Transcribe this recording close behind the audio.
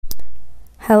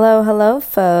Hello,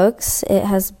 folks. It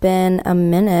has been a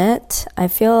minute. I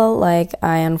feel like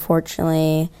I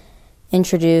unfortunately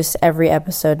introduce every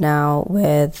episode now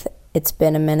with "it's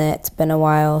been a minute, it's been a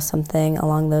while," something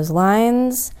along those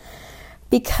lines,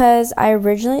 because I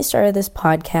originally started this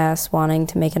podcast wanting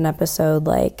to make an episode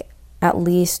like at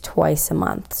least twice a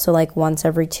month, so like once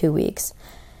every 2 weeks.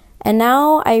 And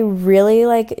now I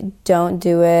really don't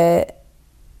do it.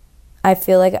 I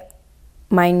feel like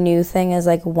my new thing is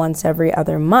like once every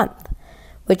other month,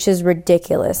 which is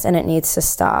ridiculous and it needs to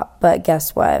stop. But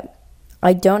guess what?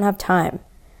 I don't have time.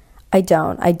 I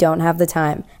don't have the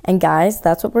time. And guys,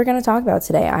 that's what we're going to talk about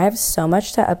today. I have so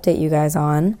much to update you guys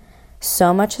on.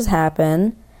 So much has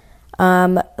happened.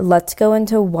 Let's go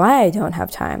into why I don't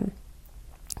have time.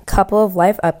 Couple of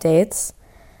life updates.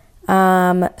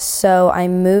 So I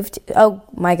moved. Oh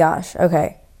my gosh.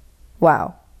 Okay.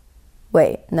 Wow.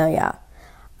 Wait. No, yeah.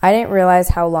 I didn't realize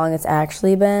how long it's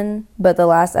actually been, but the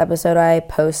last episode I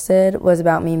posted was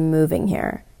about me moving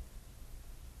here.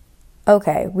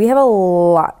 Okay, we have a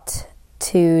lot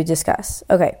to discuss.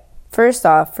 Okay, first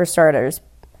off, for starters,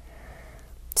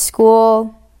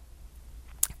 school,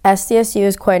 SDSU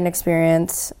is quite an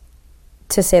experience,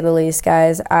 to say the least,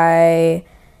 guys. I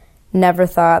never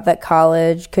thought that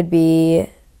college could be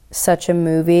such a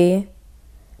movie,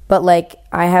 but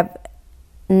I have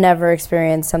never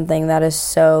experienced something that is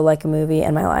so like a movie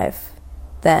in my life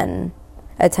than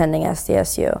attending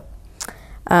SDSU.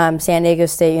 San Diego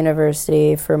State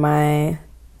University, for my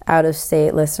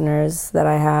out-of-state listeners that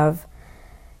I have.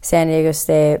 San Diego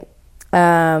State.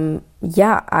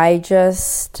 I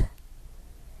just,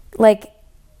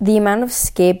 the amount of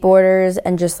skateboarders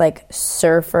and just,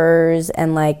 surfers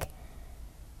and,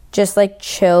 just,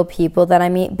 chill people that I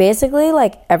meet. Basically,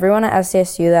 everyone at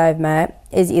SDSU that I've met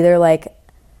is either,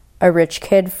 a rich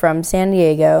kid from San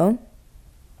Diego,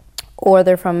 or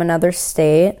they're from another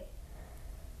state,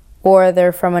 or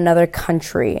they're from another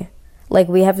country.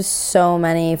 We have so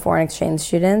many foreign exchange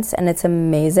students, and it's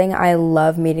amazing. I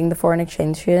love meeting the foreign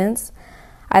exchange students.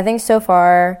 I think so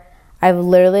far, I've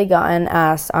literally gotten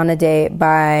asked on a date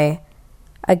by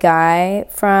a guy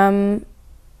from,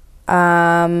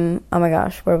 oh my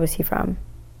gosh, where was he from?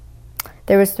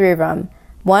 There was 3 of them.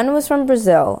 One was from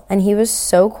Brazil, and he was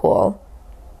so cool.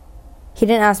 He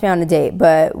didn't ask me on a date,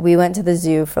 but we went to the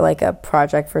zoo for a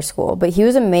project for school. But he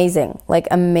was amazing,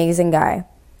 amazing guy.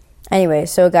 Anyway,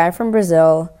 so a guy from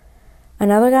Brazil,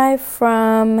 another guy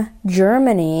from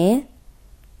Germany.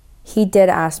 He did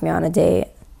ask me on a date,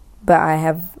 but I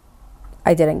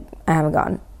haven't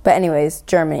gone. But anyways,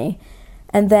 Germany.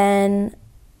 And then,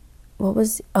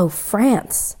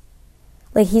 France.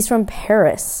 He's from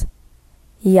Paris.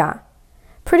 Yeah.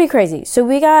 Pretty crazy. So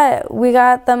we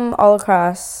got them all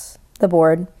across the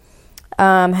board.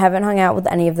 Haven't hung out with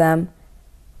any of them.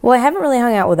 Well, I haven't really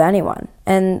hung out with anyone,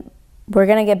 and we're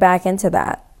gonna get back into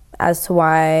that as to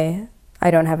why I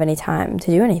don't have any time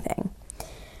to do anything.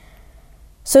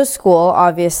 So school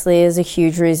obviously is a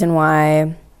huge reason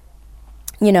why,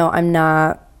 I'm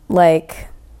not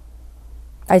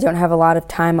I don't have a lot of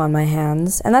time on my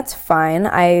hands, and that's fine.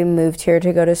 I moved here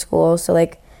to go to school, so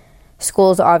school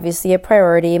is obviously a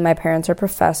priority. My parents are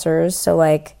professors, so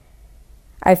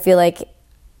I feel like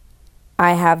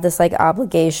I have this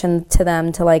obligation to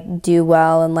them to do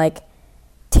well and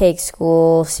take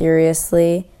school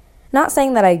seriously. Not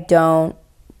saying that I don't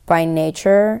by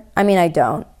nature. I mean, I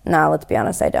don't. Nah, let's be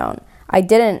honest, I don't. I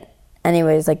didn't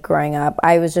anyways growing up.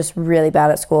 I was just really bad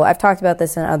at school. I've talked about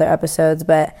this in other episodes,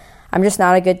 but I'm just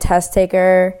not a good test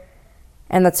taker,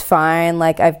 and that's fine.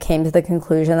 I've came to the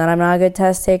conclusion that I'm not a good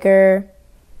test taker.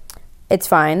 It's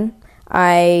fine.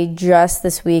 I just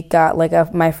this week got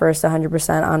my first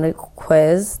 100% on a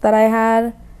quiz that I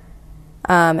had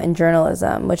in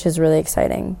journalism, which is really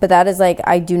exciting. But that is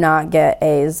I do not get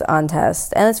A's on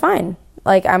tests, and it's fine.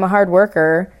 I'm a hard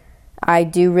worker. I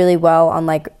do really well on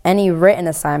any written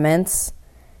assignments.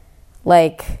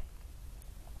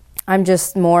 I'm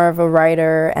just more of a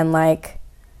writer and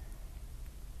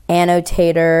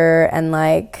annotator and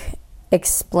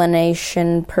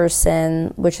explanation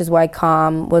person, which is why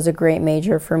comm was a great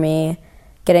major for me,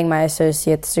 getting my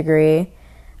associate's degree,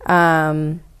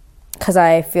 because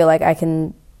I feel I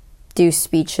can do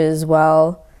speeches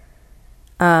well.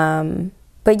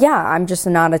 But yeah, I'm just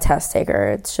not a test taker.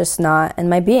 It's just not in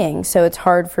my being. So it's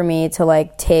hard for me to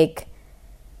take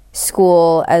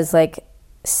school as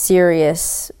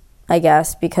serious, I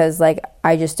guess, because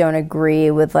I just don't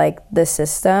agree with the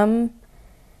system.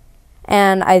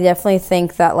 And I definitely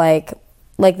think that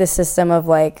the system of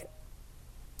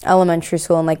elementary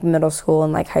school and middle school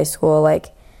and high school,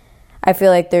 I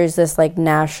feel like there's this like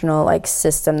national like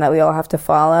system that we all have to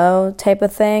follow type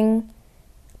of thing.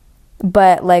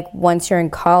 But like once you're in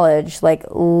college, like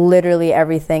literally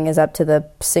everything is up to the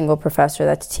single professor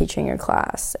that's teaching your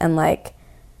class. And like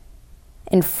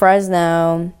in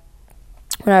Fresno,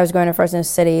 when I was going to Fresno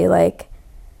City, like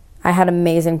I had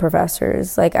amazing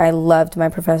professors. Like I loved my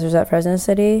professors at Fresno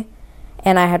City,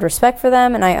 and I had respect for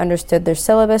them, and I understood their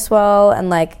syllabus well,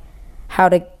 and like how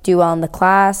to do well in the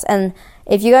class. And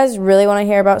if you guys really want to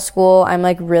hear about school, I'm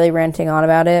like really ranting on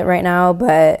about it right now,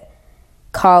 but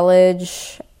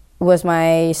college was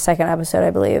my second episode, I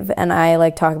believe, and I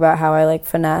like talk about how I like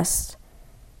finessed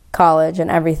college and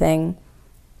everything.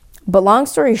 But long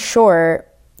story short,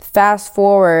 fast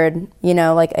forward, you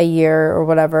know, like a year or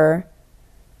whatever,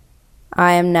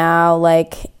 I am now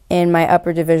like in my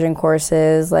upper division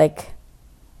courses, like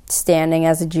standing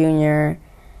as a junior,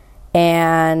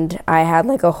 and I had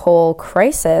like a whole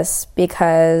crisis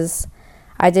because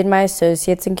I did my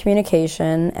associates in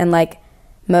communication, and like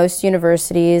most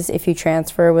universities, if you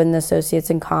transfer with an associates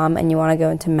in comm and you want to go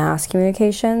into mass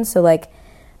communication, so like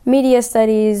media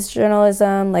studies,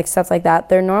 journalism, like stuff like that,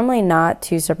 they're normally not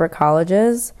two separate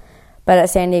colleges, but at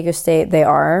San Diego State they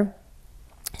are.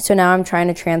 So now I'm trying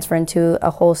to transfer into a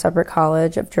whole separate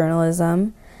college of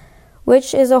journalism,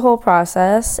 which is a whole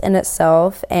process in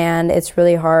itself, and it's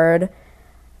really hard.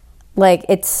 Like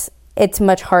it's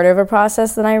much harder of a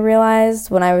process than I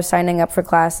realized. When I was signing up for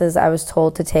classes, I was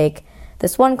told to take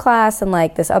this one class and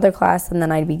like this other class, and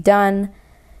then I'd be done.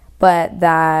 But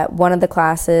that one of the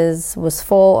classes was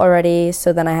full already,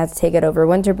 so then I had to take it over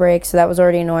winter break. So that was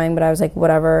already annoying, but I was like,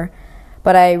 whatever.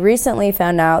 But I recently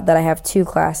found out that I have 2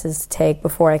 classes to take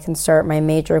before I can start my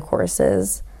major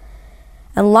courses.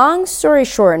 And long story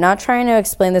short, not trying to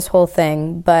explain this whole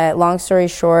thing, but long story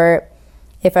short,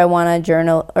 if I want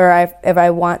if I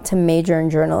want to major in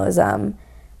journalism,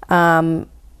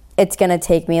 it's going to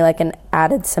take me like an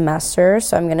added semester.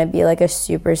 So I'm going to be like a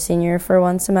super senior for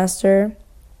one semester.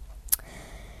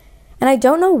 And I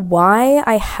don't know why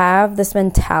I have this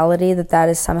mentality that that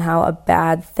is somehow a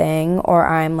bad thing or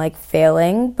I'm like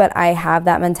failing, but I have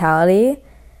that mentality,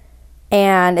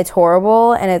 and it's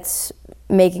horrible, and it's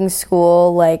making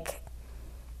school like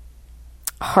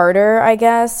harder, I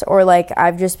guess, or like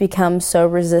I've just become so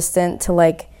resistant to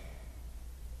like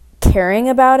caring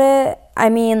about it. I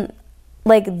mean,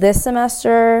 like this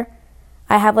semester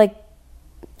I have like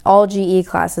all GE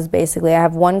classes basically. I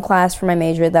have one class for my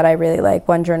major that I really like,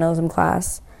 one journalism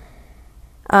class,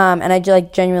 and I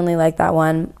like genuinely like that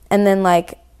one, and then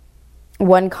like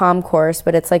one comm course,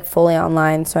 but it's like fully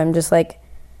online, so I'm just like,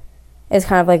 it's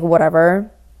kind of like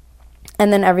whatever.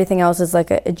 And then everything else is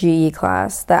like a GE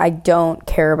class that I don't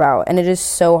care about, and it is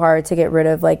so hard to get rid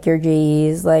of like your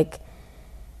GEs. Like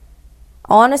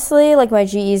honestly, like my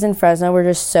GEs in Fresno were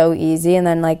just so easy, and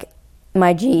then like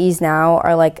my GEs now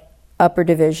are like upper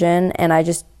division, and I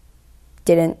just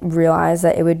didn't realize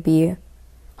that it would be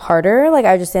harder. Like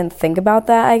I just didn't think about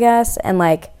that, I guess. And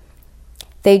like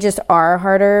they just are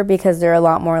harder because they're a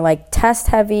lot more like test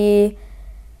heavy.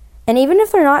 And even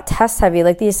if they're not test heavy,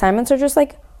 like the assignments are just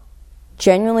like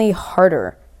genuinely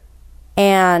harder.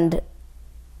 And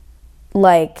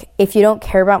like if you don't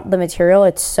care about the material,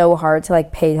 it's so hard to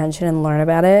like pay attention and learn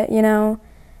about it, you know?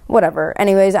 Whatever.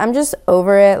 Anyways, I'm just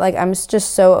over it. Like I'm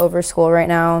just so over school right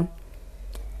now.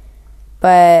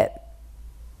 But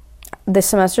this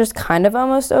semester's kind of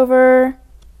almost over,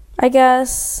 I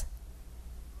guess.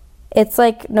 It's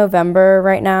like November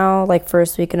right now, like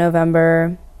first week of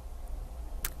November.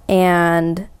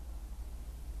 And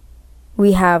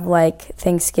we have like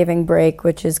Thanksgiving break,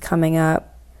 which is coming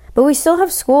up. But we still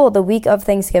have school the week of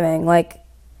Thanksgiving. Like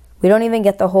we don't even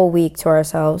get the whole week to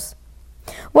ourselves.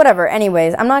 Whatever.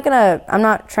 Anyways, I'm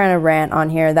not trying to rant on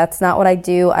here. That's not what I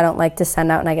do. I don't like to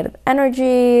send out negative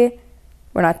energy.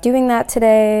 We're not doing that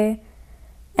today.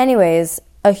 Anyways,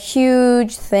 a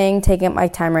huge thing taking up my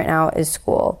time right now is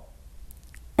school.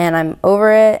 And I'm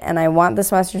over it, and I want the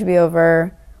semester to be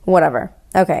over. Whatever.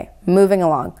 Okay, moving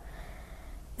along.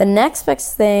 The next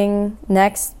biggest thing,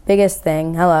 that's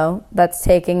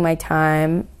taking my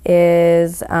time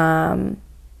is I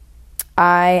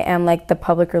am like the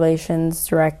public relations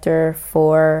director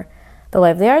for the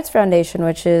Lively Arts Foundation,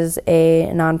 which is a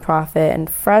nonprofit in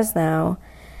Fresno.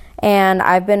 And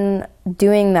I've been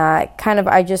doing that kind of,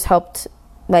 I just helped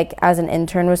like as an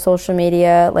intern with social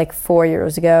media like 4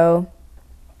 years ago.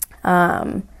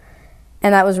 And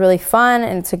that was really fun,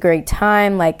 and it's a great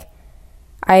time. Like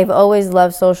I've always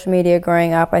loved social media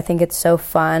growing up. I think it's so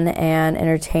fun and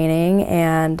entertaining,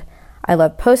 and I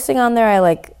love posting on there. I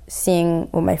like seeing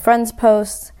what my friends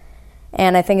post,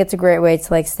 and I think it's a great way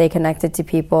to like stay connected to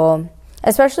people.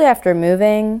 especially after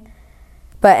moving.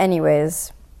 But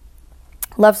anyways,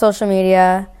 love social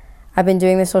media. I've been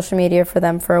doing the social media for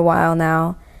them for a while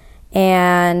now.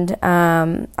 And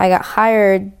I got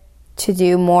hired to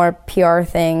do more PR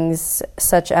things,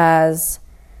 such as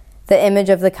the image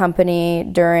of the company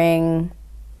during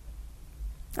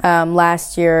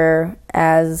last year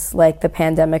as like the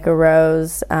pandemic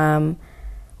arose.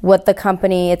 What the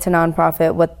company, it's a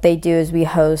nonprofit, what they do is we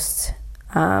host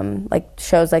like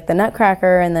shows like the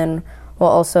Nutcracker, and then we'll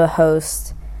also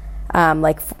host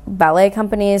like ballet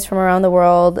companies from around the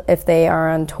world. If they are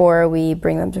on tour, we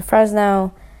bring them to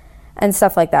Fresno and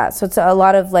stuff like that. So it's a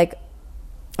lot of like,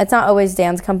 it's not always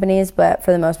dance companies, but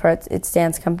for the most part it's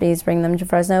dance companies bring them to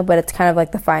Fresno, but it's kind of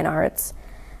like the fine arts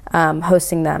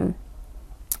hosting them.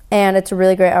 And it's a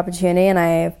really great opportunity, and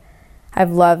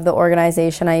I've loved the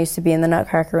organization. I used to be in the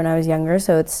Nutcracker when I was younger,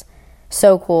 so it's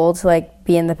so cool to like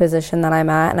be in the position that I'm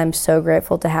at, and I'm so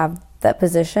grateful to have that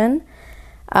position.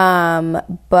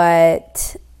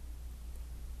 But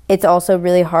it's also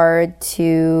really hard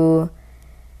to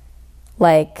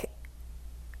like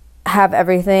have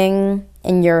everything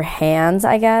in your hands,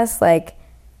 I guess. Like,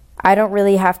 I don't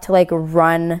really have to like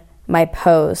run my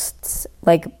posts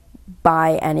like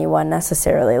by anyone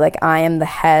necessarily. Like, I am the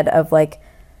head of like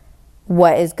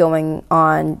what is going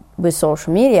on with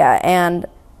social media, and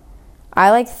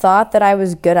I like thought that I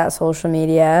was good at social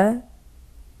media.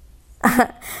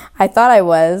 I thought I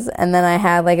was, and then I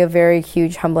had like a very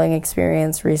huge humbling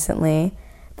experience recently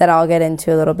that I'll get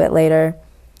into a little bit later.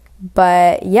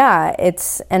 But yeah,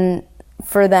 and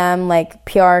for them, like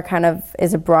PR kind of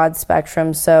is a broad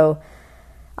spectrum. So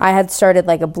I had started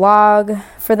like a blog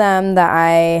for them that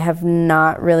I have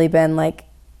not really been like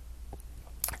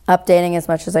updating as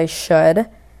much as I should.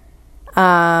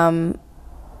 And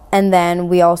then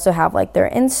we also have like their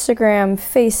Instagram,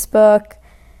 Facebook,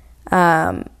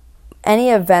 any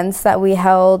events that we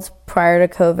held prior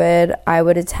to COVID, I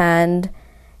would attend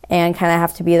and kind of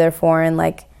have to be there for and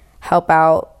like help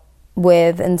out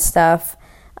with and stuff.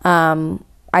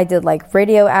 I did like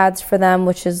radio ads for them,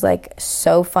 which is like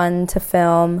so fun to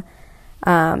film.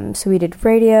 So we did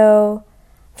radio. I'm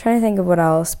trying to think of what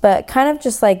else, but kind of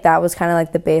just like that was kind of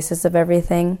like the basis of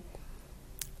everything.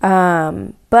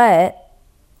 But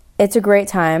it's a great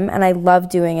time and I love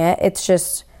doing it. It's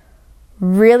just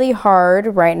really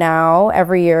hard right now.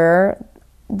 Every year,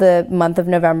 the month of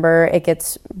November, it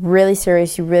gets really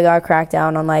serious. You really gotta crack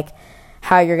down on like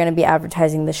how you're gonna be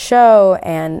advertising the show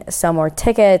and sell more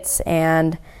tickets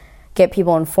and get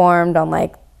people informed on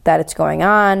like that it's going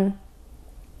on.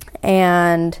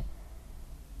 And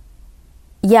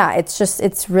yeah, it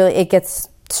gets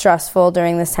stressful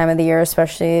during this time of the year,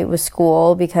 especially with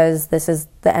school, because this is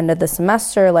the end of the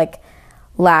semester, like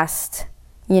last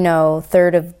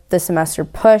third of the semester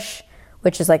push,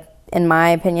 which is like, in my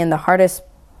opinion, the hardest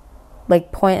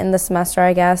like point in the semester,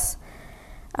 I guess.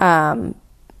 And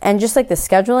just like the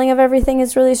scheduling of everything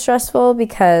is really stressful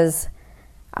because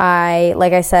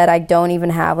like I said, I don't even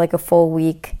have like a full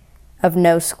week of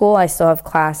no school. I still have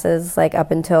classes like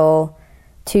up until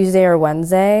Tuesday or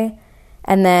Wednesday.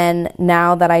 And then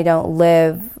now that I don't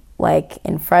live like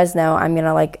in Fresno, I'm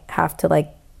gonna like have to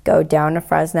like go down to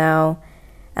Fresno.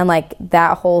 And, like,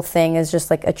 that whole thing is just,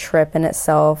 like, a trip in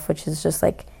itself, which is just,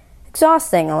 like,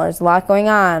 exhausting. There's a lot going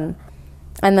on.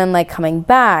 And then, like, coming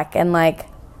back and, like,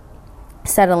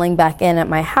 settling back in at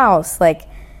my house. Like,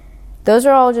 those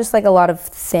are all just, like, a lot of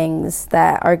things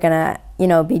that are going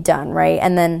to, be done, right?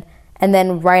 And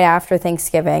then right after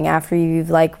Thanksgiving, after you've,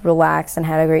 like, relaxed and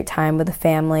had a great time with the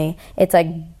family, it's, like,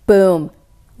 boom.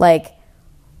 Like,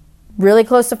 really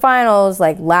close to finals,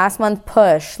 like, last month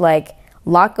push, like,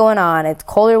 lot going on. It's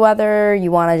colder weather. You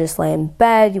want to just lay in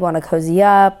bed. You want to cozy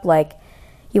up. Like,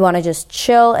 you want to just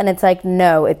chill. And it's like,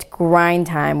 no, it's grind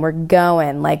time. We're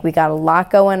going. Like, we got a lot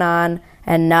going on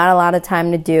and not a lot of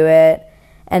time to do it.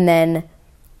 And then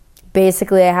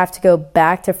basically I have to go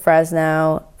back to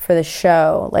Fresno for the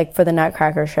show, like for the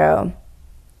Nutcracker show.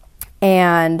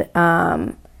 And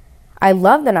I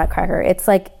love the Nutcracker. It's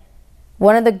like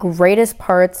one of the greatest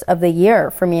parts of the year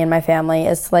for me and my family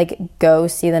is to like go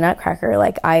see the Nutcracker.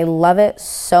 Like, I love it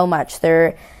so much.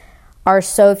 There are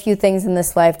so few things in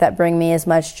this life that bring me as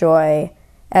much joy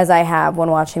as I have when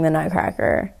watching the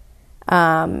Nutcracker.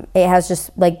 It has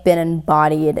just like been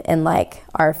embodied in like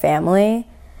our family.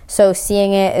 So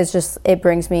seeing it is just, it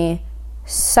brings me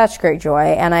such great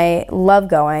joy and I love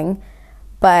going.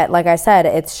 But like I said,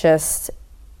 it's just,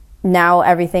 now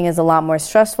everything is a lot more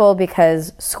stressful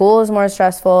because school is more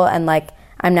stressful, and like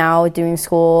I'm now doing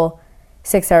school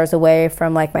 6 hours away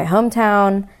from like my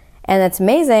hometown, and that's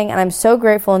amazing and I'm so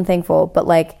grateful and thankful. But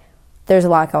like there's a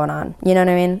lot going on. You know what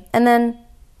I mean? And then,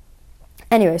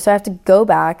 anyway, so I have to go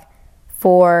back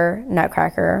for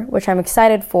Nutcracker, which I'm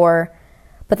excited for,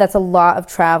 but that's a lot of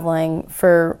traveling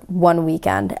for one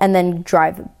weekend. And then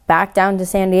drive back down to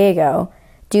San Diego,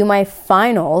 do my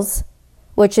finals,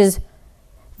 which is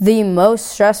the most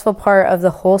stressful part of the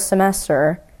whole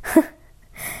semester.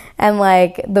 And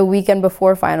like the weekend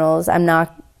before finals, I'm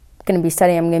not going to be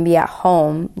studying. I'm going to be at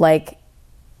home, like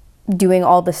doing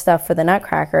all the stuff for the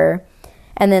Nutcracker.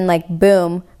 And then like,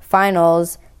 boom,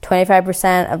 finals,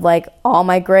 25% of like all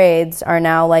my grades are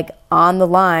now like on the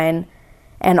line.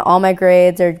 And all my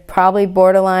grades are probably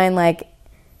borderline like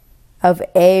of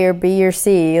A or B or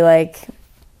C. Like,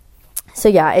 so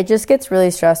yeah, it just gets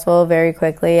really stressful very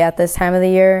quickly at this time of the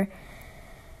year.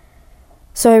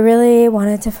 So I really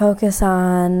wanted to focus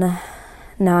on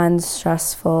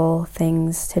non-stressful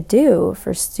things to do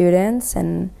for students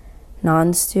and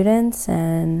non-students,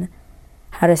 and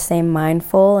how to stay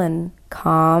mindful and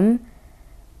calm.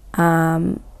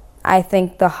 I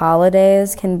think the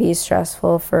holidays can be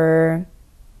stressful for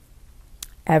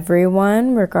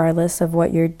everyone, regardless of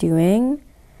what you're doing.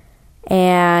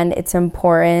 And it's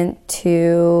important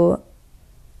to,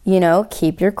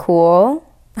 keep your cool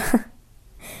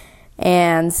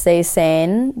and stay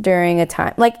sane during a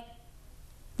time. Like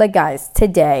guys,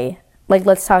 today,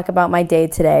 let's talk about my day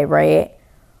today, right?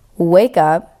 Wake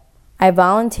up. I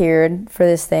volunteered for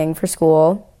this thing for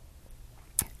school.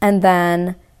 And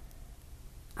then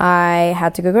I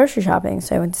had to go grocery shopping.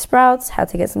 So I went to Sprouts, had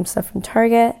to get some stuff from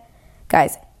Target.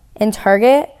 Guys, in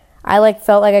Target, I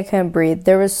felt like I couldn't breathe.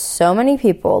 There was so many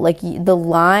people. The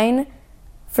line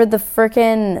for the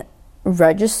freaking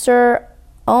register,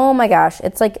 oh my gosh,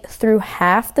 it's through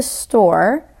half the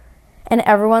store, and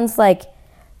everyone's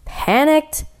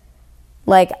panicked.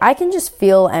 I can just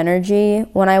feel energy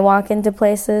when I walk into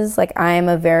places. I am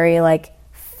a very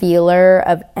feeler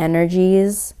of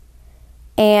energies,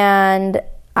 and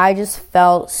I just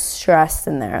felt stressed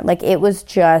in there. It was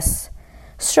just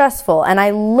stressful, and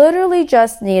I literally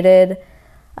just needed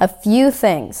a few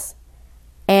things,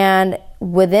 and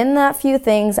within that few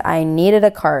things I needed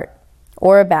a cart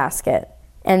or a basket,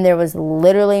 and there was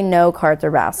literally no carts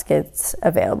or baskets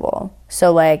available.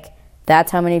 So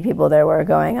that's how many people there were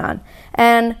going on.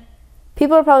 And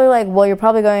people are probably well, you're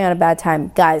probably going at a bad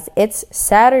time. Guys, it's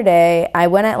Saturday. I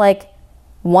went at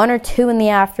 1 or 2 in the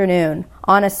afternoon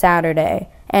on a Saturday,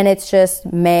 and it's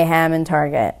just mayhem in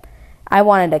Target. I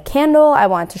wanted a candle. I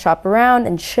wanted to shop around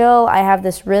and chill. I have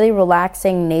this really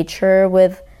relaxing nature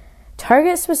with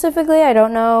Target specifically. I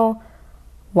don't know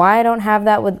why I don't have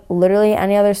that with literally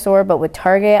any other store, but with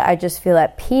Target, I just feel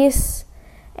at peace,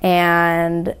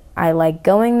 and I like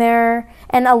going there.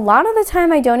 And a lot of the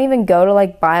time, I don't even go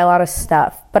to buy a lot of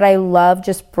stuff, but I love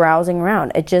just browsing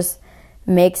around. It just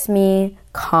makes me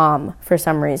calm for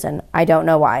some reason. I don't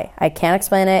know why. I can't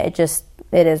explain it.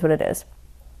 It is what it is.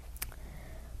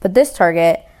 But this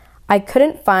Target, I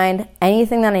couldn't find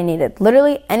anything that I needed.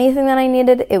 Literally anything that I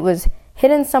needed, it was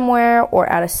hidden somewhere or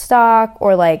out of stock,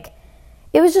 or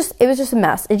it was just a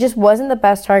mess. It just wasn't the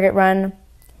best Target run.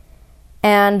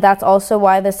 And that's also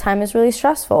why this time is really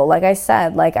stressful. Like I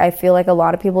said, I feel like a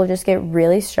lot of people just get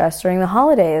really stressed during the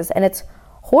holidays, and it's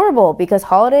horrible because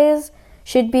holidays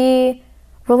should be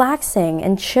relaxing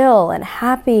and chill and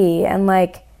happy and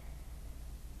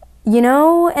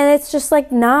and it's just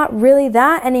not really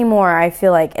that anymore, I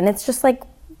feel like. And it's just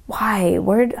why?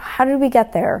 How did we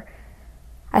get there?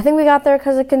 I think we got there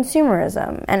because of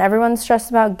consumerism, and everyone's stressed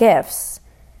about gifts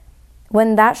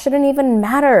when that shouldn't even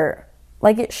matter.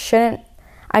 It shouldn't.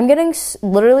 I'm getting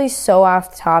literally so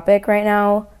off topic right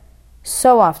now.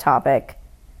 So off topic.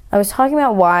 I was talking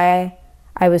about why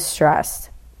I was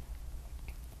stressed.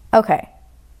 Okay.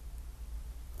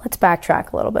 Let's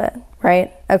backtrack a little bit,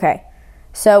 right? Okay.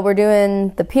 So we're doing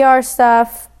the PR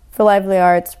stuff for Lively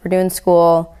Arts. We're doing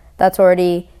school. That's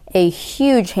already a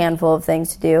huge handful of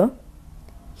things to do.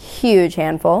 Huge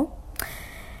handful.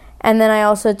 And then I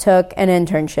also took an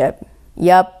internship.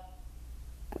 Yup,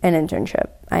 an internship.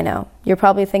 I know. You're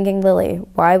probably thinking, Lily,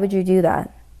 why would you do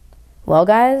that? Well,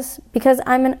 guys, because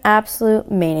I'm an absolute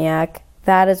maniac.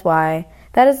 That is why.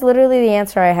 That is literally the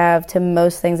answer I have to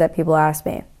most things that people ask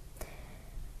me.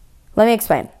 Let me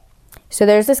explain. So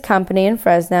there's this company in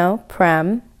Fresno,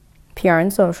 Prem, PR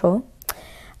and Social.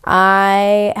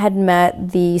 I had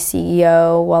met the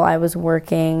CEO while I was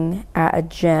working at a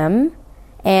gym,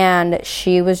 and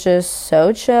she was just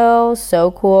so chill,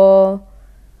 so cool.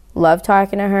 Loved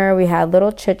talking to her. We had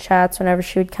little chit chats whenever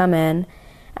she would come in.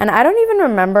 And I don't even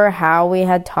remember how we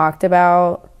had talked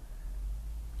about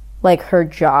her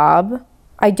job.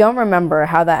 I don't remember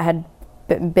how that had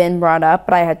been brought up,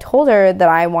 but I had told her that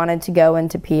I wanted to go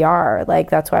into PR. Like,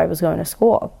 that's why I was going to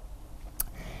school.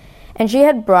 And she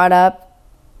had brought up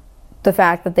the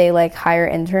fact that they, like, hire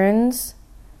interns,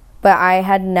 but I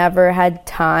had never had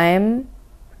time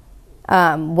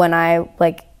when I,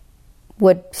 like,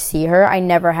 would see her. I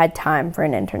never had time for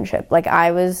an internship. Like,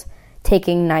 I was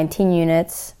taking 19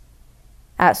 units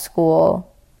at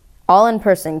school, all in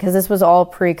person, because this was all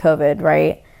pre-COVID,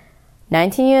 right?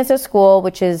 19 units at school,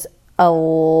 which is a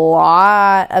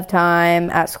lot of time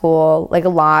at school, like a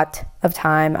lot of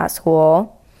time at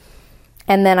school.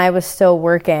 And then I was still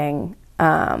working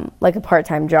like a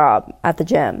part-time job at the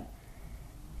gym.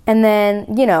 And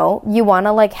then, you know, you want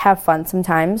to like have fun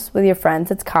sometimes with your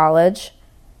friends. It's college.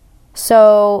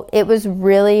 So it was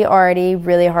really already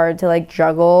really hard to like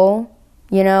juggle,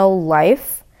 you know,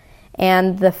 life.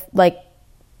 And the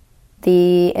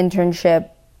internship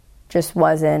just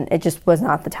was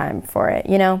not the time for it,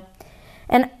 you know?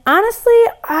 And honestly,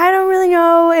 I don't really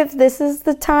know if this is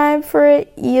the time for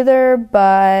it either,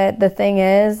 but the thing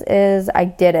is I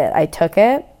did it. I took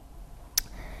it.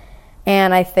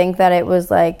 And I think that it was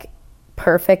like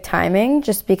perfect timing,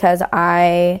 just because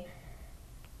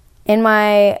in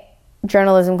my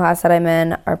journalism class that I'm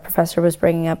in, our professor was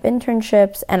bringing up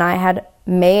internships, and I had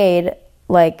made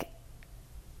like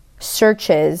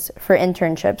searches for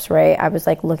internships, right? I was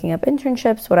like looking up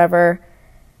internships, whatever.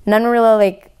 None were really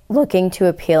like looking too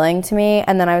appealing to me.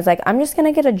 And then I was like, I'm just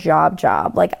gonna get a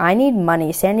job. Like, I need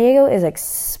money. San Diego is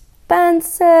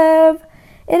expensive.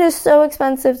 It is so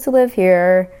expensive to live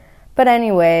here. But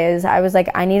anyways, I was like,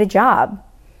 I need a job.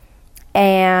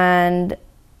 And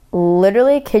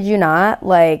literally, kid you not,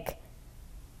 like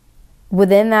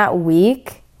within that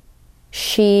week,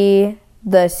 the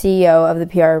CEO of the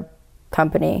PR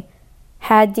company,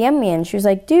 had DM'd me, and she was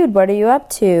like, dude, what are you up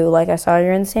to? Like, I saw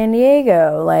you're in San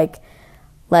Diego. Like,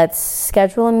 let's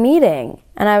schedule a meeting.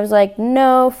 And I was like,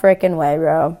 no freaking way,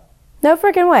 bro. No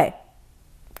freaking way.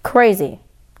 Crazy.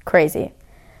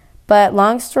 But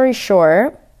long story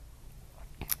short,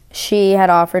 she had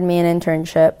offered me an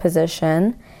internship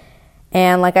position.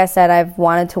 And like I said, I've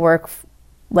wanted to work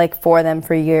for them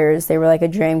for years. They were like a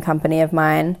dream company of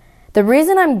mine. The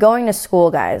reason I'm going to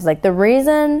school, guys, like the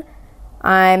reason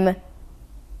I'm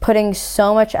putting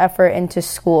so much effort into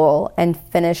school and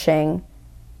finishing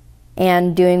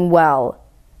and doing well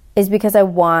is because I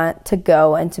want to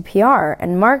go into PR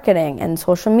and marketing and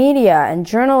social media and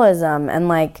journalism and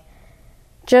like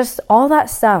just all that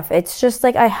stuff. It's just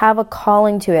like I have a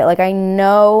calling to it. Like, I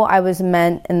know I was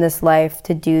meant in this life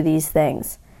to do these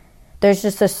things. There's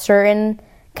just a certain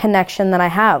connection that I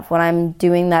have when I'm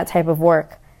doing that type of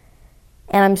work.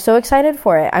 And I'm so excited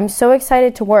for it. I'm so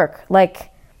excited to work.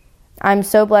 Like, I'm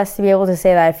so blessed to be able to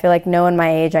say that. I feel like no one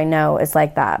my age I know is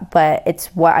like that, but it's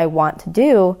what I want to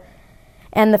do.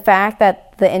 And the fact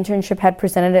that the internship had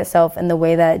presented itself in the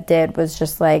way that it did was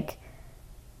just like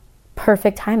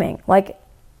perfect timing. Like,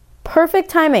 perfect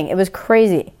timing. It was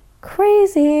crazy.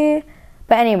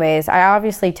 But anyways, I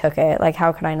obviously took it. Like,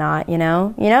 how could I not, you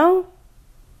know?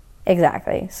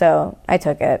 Exactly. So I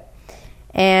took it.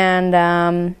 And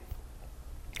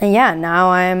yeah,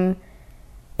 now I'm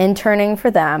interning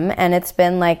for them, and it's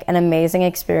been like an amazing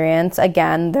experience.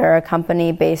 Again, they're a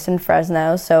company based in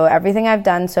Fresno, so everything I've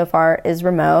done so far is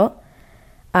remote.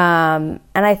 And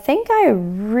I think I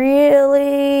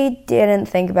really didn't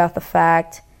think about the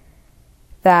fact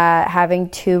that having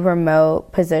 2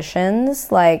 remote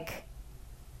positions, like,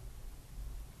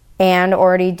 and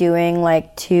already doing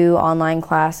like 2 online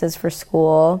classes for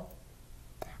school,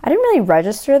 I didn't really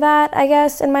register that, I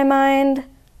guess, in my mind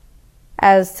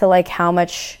as to like how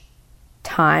much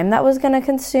time that was going to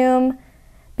consume,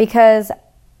 because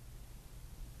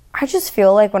I just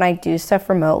feel like when I do stuff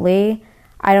remotely,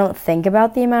 I don't think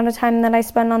about the amount of time that I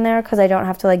spend on there because I don't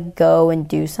have to like go and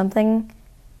do something,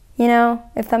 you know,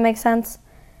 if that makes sense.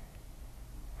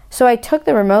 So I took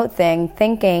the remote thing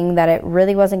thinking that it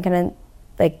really wasn't going to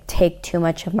like take too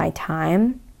much of my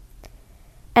time.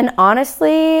 And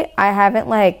honestly, I haven't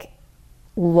like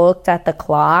looked at the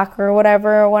clock or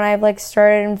whatever when I've like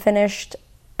started and finished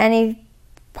any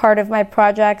part of my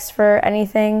projects for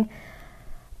anything.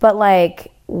 But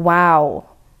like, wow.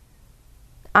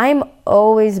 I'm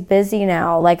always busy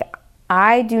now. Like,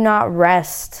 I do not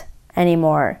rest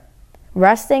anymore.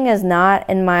 Resting is not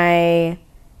in my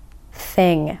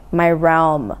thing, my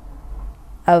realm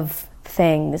of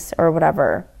things or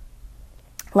whatever.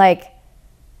 Like,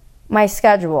 my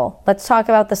schedule. Let's talk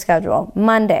about the schedule.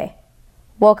 Monday,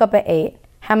 woke up at 8,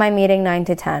 had my meeting 9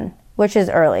 to 10, which is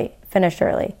early, finished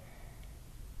early.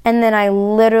 And then I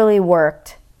literally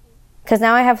worked, because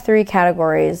now I have 3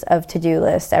 categories of to-do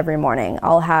list every morning.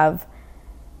 I'll have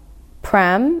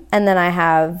Prem, and then I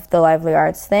have the lively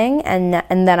arts thing, and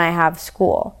then I have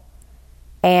school.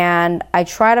 And I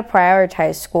try to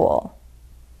prioritize school,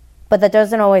 but that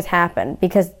doesn't always happen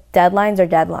because deadlines are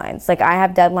deadlines. Like, I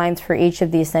have deadlines for each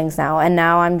of these things now, and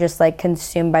now I'm just like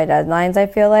consumed by deadlines, I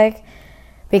feel like,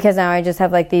 because now I just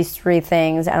have like these 3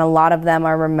 things, and a lot of them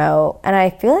are remote, and I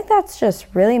feel like that's just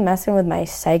really messing with my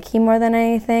psyche more than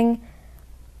anything.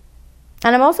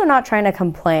 And I'm also not trying to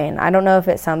complain. I don't know if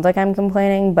it sounds like I'm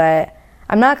complaining, but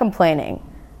I'm not complaining.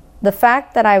 The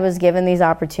fact that I was given these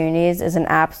opportunities is an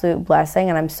absolute blessing,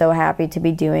 and I'm so happy to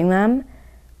be doing them.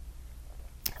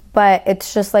 But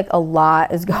it's just like a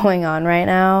lot is going on right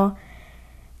now.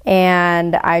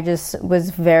 And I just was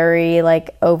very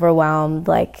like overwhelmed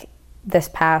like this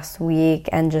past week,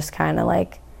 and just kind of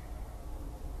like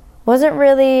wasn't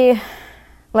really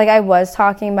like, I was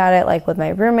talking about it like with my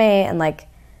roommate and like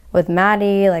with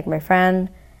Maddie, like my friend.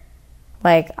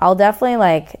 Like, I'll definitely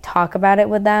like talk about it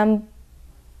with them,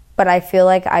 but I feel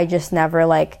like I just never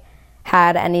like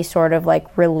had any sort of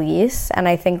like release. And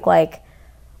I think like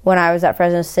when I was at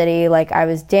Fresno City, like I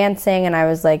was dancing and I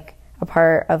was like a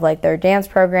part of like their dance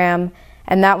program,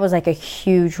 and that was like a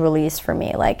huge release for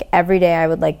me. Like, every day I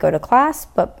would like go to class,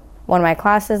 but one of my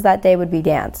classes that day would be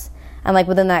dance. And like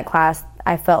within that class,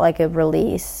 I felt like a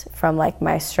release from like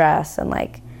my stress and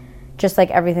like just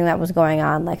like everything that was going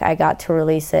on. Like, I got to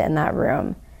release it in that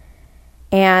room.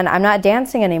 And I'm not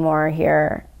dancing anymore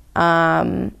here.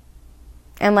 And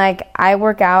like, I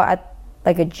work out at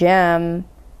like a gym,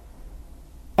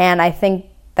 and I think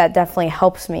that definitely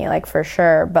helps me, like, for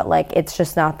sure. But like, it's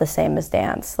just not the same as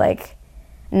dance. Like,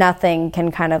 nothing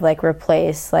can kind of like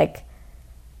replace like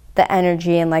the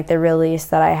energy and like the release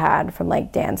that I had from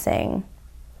like dancing.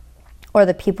 Or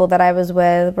the people that I was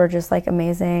with were just like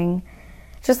amazing.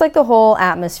 Just like the whole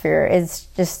atmosphere is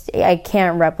just, I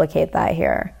can't replicate that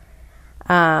here.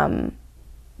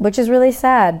 Which is really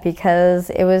sad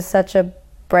because it was such a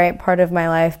bright part of my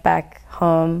life back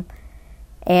home.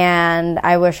 And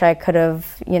I wish I could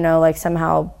have, you know, like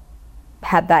somehow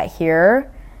had that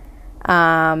here.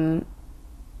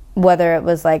 Whether it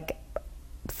was like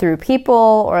through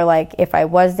people or like if I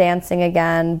was dancing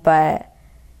again. But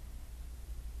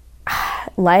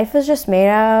life is just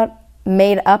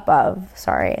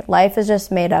life is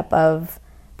just made up of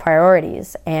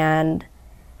priorities. And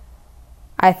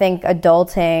I think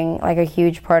adulting, like a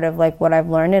huge part of like what I've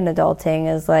learned in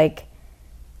adulting is like,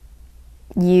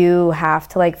 you have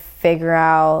to like figure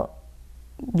out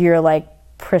your like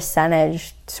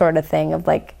percentage sort of thing of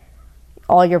like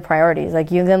all your priorities.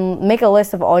 Like, you can make a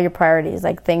list of all your priorities,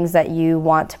 like things that you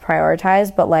want to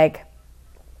prioritize, but like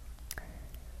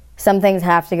some things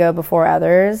have to go before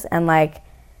others, and like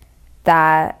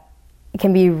that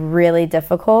can be really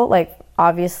difficult. Like,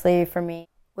 obviously for me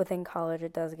within college,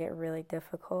 it does get really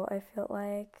difficult, I feel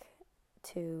like,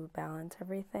 to balance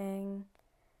everything.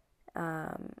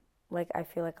 Like, I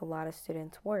feel like a lot of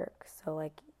students work, so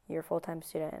like you're a full-time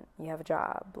student, you have a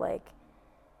job. Like,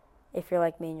 if you're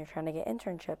like me and you're trying to get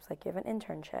internships, like you have an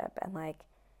internship, and like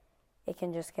it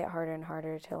can just get harder and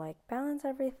harder to like balance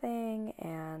everything.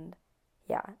 And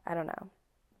yeah, I don't know.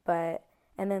 But,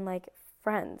 and then like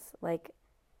friends, like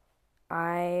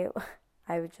I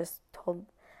was just told,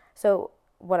 so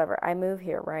whatever, I move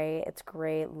here, right? It's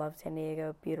great, love San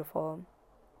Diego, beautiful.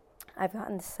 I've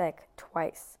gotten sick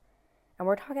twice, and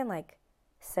we're talking like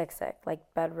sick, like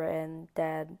bedridden,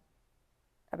 dead,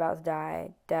 about to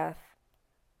die, death,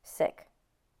 sick,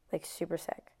 like super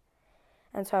sick.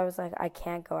 And so I was like, I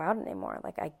can't go out anymore.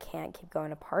 Like, I can't keep going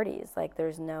to parties. Like,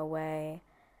 there's no way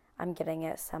I'm getting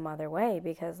it some other way,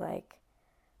 because like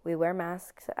we wear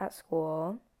masks at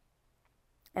school,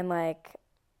 and like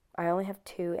I only have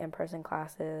 2 in-person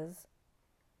classes,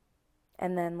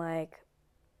 and then like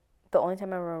the only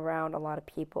time I'm around a lot of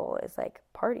people is like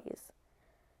parties.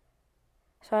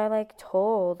 So I like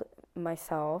told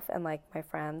myself and like my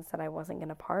friends that I wasn't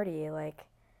gonna party like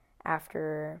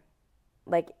after,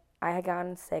 like, I had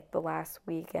gotten sick the last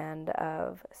weekend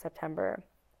of September,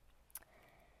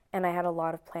 and I had a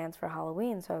lot of plans for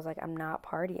Halloween. So I was like, I'm not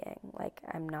partying, like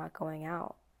I'm not going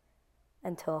out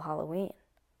until Halloween.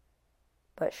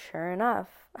 But sure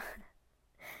enough,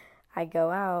 I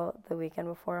go out the weekend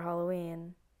before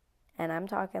Halloween, and I'm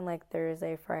talking like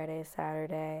Thursday, Friday,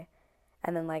 Saturday,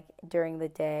 and then like during the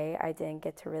day I didn't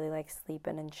get to really like sleep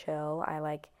in and chill. I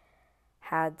like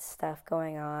had stuff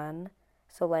going on.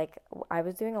 So like I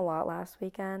was doing a lot last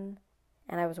weekend,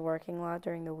 and I was working a lot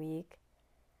during the week,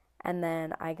 and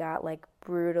then I got like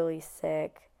brutally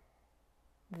sick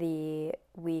the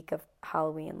week of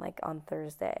Halloween, like on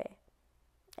Thursday.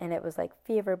 And it was like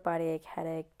fever, body ache,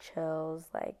 headache, chills,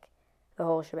 like the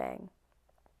whole shebang.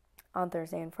 on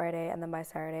Thursday and Friday, and then by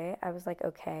Saturday, I was like,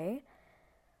 okay.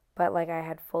 But like, I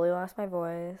had fully lost my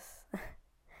voice,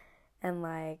 and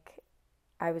like,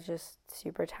 I was just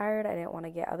super tired. I didn't want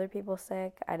to get other people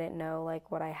sick. I didn't know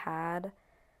like what I had,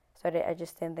 so I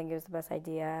just didn't think it was the best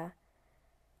idea.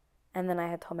 And then I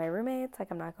had told my roommates,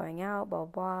 like, I'm not going out, blah, blah,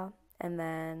 blah. And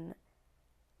then,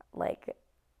 like,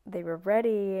 they were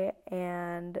ready,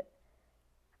 and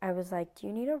I was like, do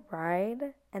you need a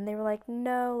ride? And they were like,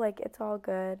 no, like, it's all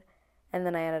good. And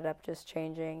then I ended up just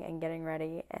changing and getting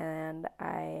ready, and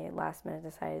I last minute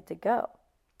decided to go.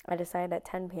 I decided at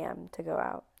 10 p.m. to go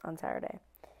out on Saturday.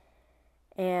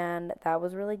 And that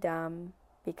was really dumb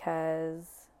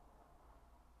because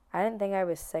I didn't think I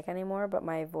was sick anymore, but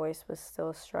my voice was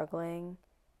still struggling.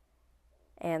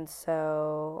 And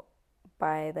so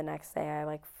by the next day, I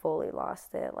like fully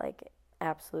lost it, like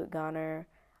absolute goner.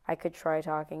 I could try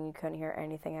talking, you couldn't hear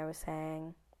anything I was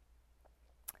saying.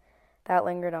 That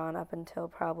lingered on up until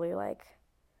probably like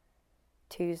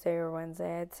Tuesday or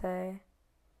Wednesday, I'd say.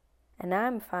 And now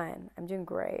I'm fine. I'm doing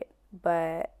great.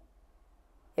 But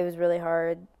it was really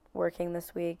hard working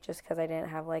this week just because I didn't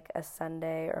have like a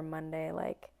Sunday or Monday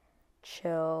like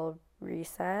chill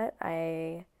reset.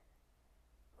 I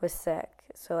was sick.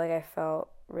 So like I felt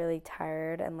really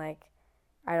tired, and like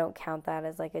I don't count that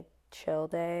as like a chill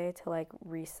day to like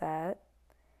reset.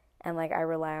 And like I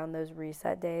rely on those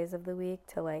reset days of the week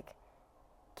to like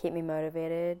keep me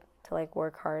motivated to like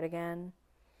work hard again.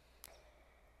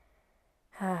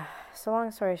 So long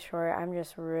story short, I'm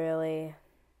just really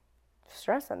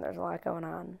stressing. There's a lot going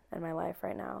on in my life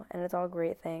right now, and it's all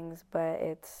great things, but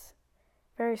it's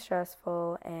very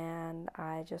stressful, and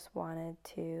I just wanted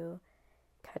to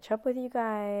catch up with you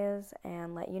guys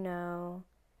and let you know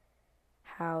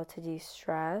how to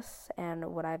de-stress. And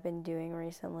what I've been doing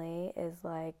recently is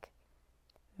like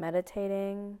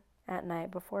meditating at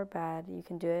night before bed. You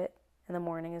can do it in the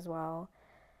morning as well.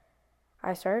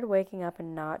 I started waking up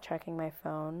and not checking my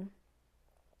phone,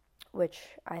 which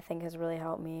I think has really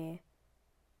helped me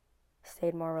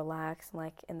stay more relaxed and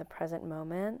like in the present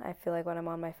moment. I feel like when I'm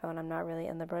on my phone, I'm not really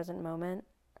in the present moment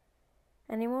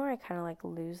anymore. I kind of like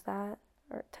lose that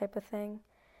or type of thing.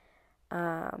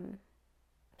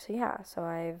 So yeah, so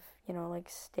I've, like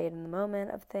stayed in the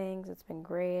moment of things. It's been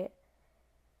great.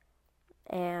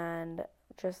 And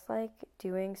just like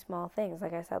doing small things,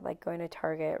 like I said, like going to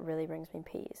Target really brings me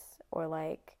peace. Or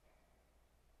like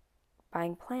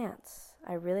buying plants.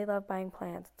 I really love buying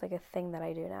plants. It's like a thing that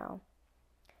I do now.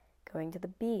 Going to the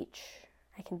beach.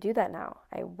 I can do that now.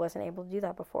 I wasn't able to do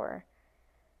that before.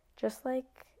 Just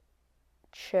like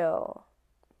chill.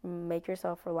 Make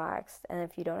yourself relaxed. And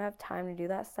if you don't have time to do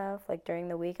that stuff, like during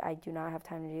the week, I do not have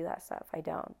time to do that stuff. I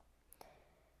don't.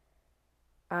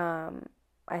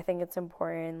 I think it's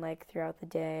important, like, throughout the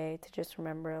day to just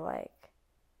remember, like,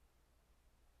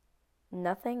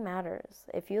 nothing matters.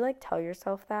 If you, like, tell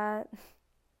yourself that,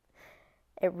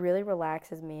 it really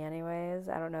relaxes me anyways.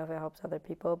 I don't know if it helps other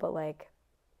people, but, like,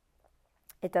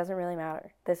 it doesn't really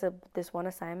matter. This one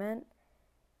assignment,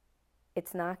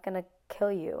 it's not going to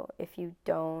kill you if you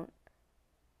don't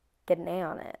get an A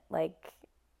on it. Like,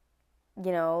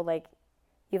 like,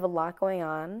 you have a lot going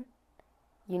on.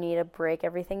 You need to break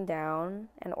everything down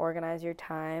and organize your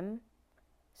time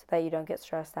so that you don't get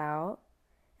stressed out.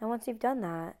 And once you've done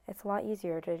that, it's a lot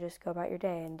easier to just go about your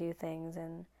day and do things.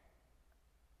 And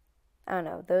I don't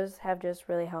know, those have just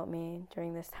really helped me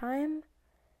during this time.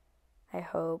 I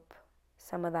hope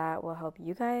some of that will help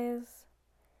you guys.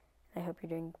 I hope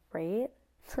you're doing great.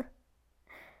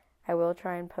 I will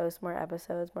try and post more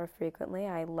episodes more frequently.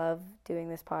 I love doing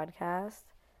this podcast.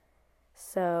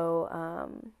 So,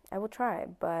 I will try.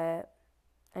 But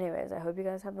anyways, I hope you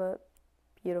guys have a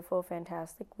beautiful,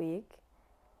 fantastic week.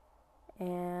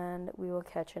 And we will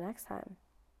catch you next time.